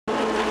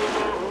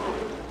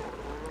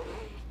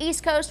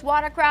East Coast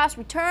Watercross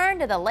returned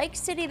to the Lake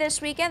City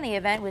this weekend. The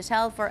event was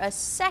held for a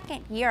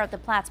second year at the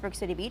Plattsburgh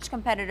City Beach.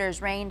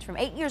 Competitors range from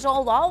 8 years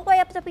old all the way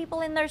up to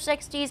people in their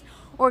 60s.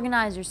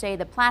 Organizers say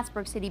the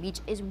Plattsburgh City Beach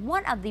is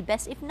one of the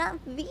best, if not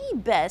the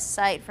best,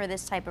 site for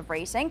this type of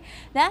racing.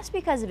 That's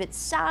because of its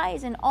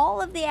size and all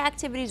of the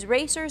activities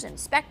racers and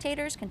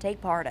spectators can take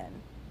part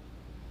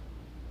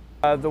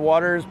in. The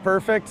water is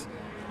perfect.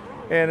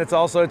 And it's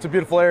a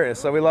beautiful area,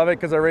 so we love it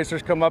because our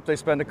racers come up, they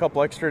spend a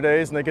couple extra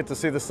days and they get to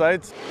see the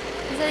sights.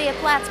 The City of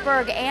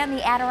Plattsburgh and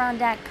the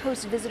Adirondack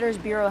Coast Visitors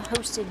Bureau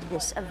hosted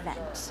this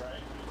event.